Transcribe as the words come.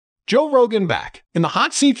Joe Rogan back in the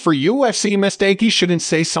hot seat for UFC mistake. He shouldn't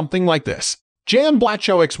say something like this. Jan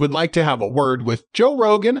Blachowicz would like to have a word with Joe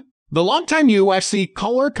Rogan. The longtime UFC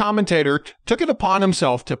color commentator took it upon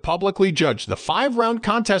himself to publicly judge the 5-round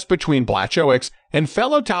contest between Blachowicz and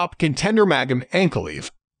fellow top contender Magomed Ankalaev,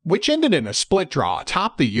 which ended in a split draw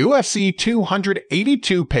atop the UFC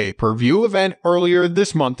 282 pay-per-view event earlier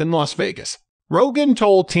this month in Las Vegas. Rogan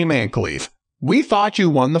told Team Ankalaev, "We thought you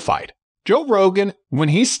won the fight." Joe Rogan, when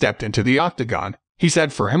he stepped into the octagon, he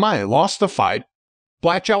said, "For him, I lost the fight."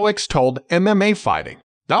 Blachowicz told MMA Fighting,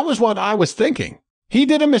 "That was what I was thinking. He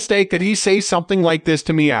did a mistake that he say something like this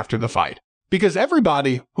to me after the fight. Because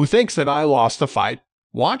everybody who thinks that I lost the fight,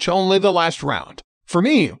 watch only the last round. For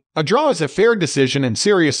me, a draw is a fair decision, and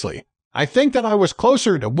seriously, I think that I was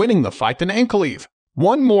closer to winning the fight than Ankalaev.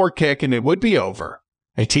 One more kick and it would be over.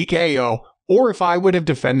 A TKO, or if I would have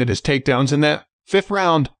defended his takedowns in that 5th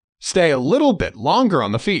round, stay a little bit longer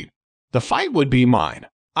on the feet, the fight would be mine.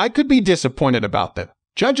 I could be disappointed about the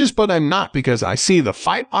judges, but I'm not, because I see the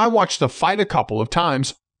fight. I watched the fight a couple of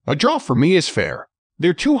times. A draw for me is fair."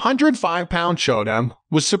 Their 205-pound showdown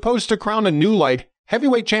was supposed to crown a new light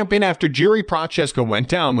heavyweight champion after Jiri Prochazka went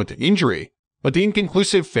down with an injury, but the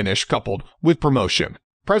inconclusive finish coupled with promotion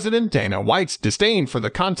President Dana White's disdain for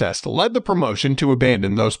the contest led the promotion to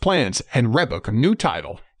abandon those plans and rebook a new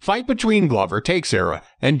title fight between Glover Teixeira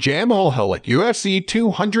and Jamahal Hill at UFC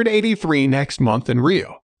 283 next month in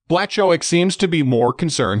Rio. Blachowicz seems to be more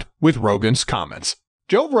concerned with Rogan's comments.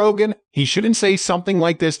 Joe Rogan, he shouldn't say something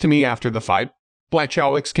like this to me after the fight.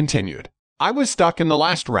 Blachowicz continued, "I was stuck in the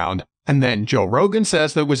last round, and then Joe Rogan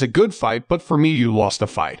says that was a good fight, but for me you lost the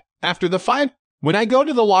fight. After the fight, when I go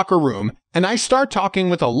to the locker room and I start talking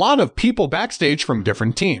with a lot of people backstage from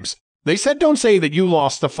different teams, they said don't say that you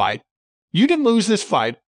lost the fight. You didn't lose this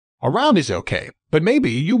fight. A round is okay, but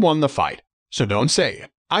maybe you won the fight, so don't say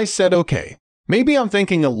it. I said okay. Maybe I'm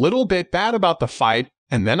thinking a little bit bad about the fight,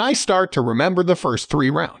 and then I start to remember the first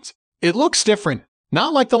 3 rounds. It looks different,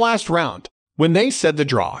 not like the last round. When they said the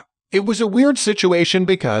draw, it was a weird situation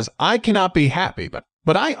because I cannot be happy,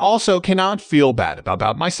 but I also cannot feel bad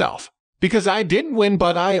about myself. Because I didn't win,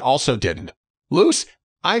 but I also didn't lose.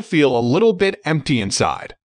 I feel a little bit empty inside."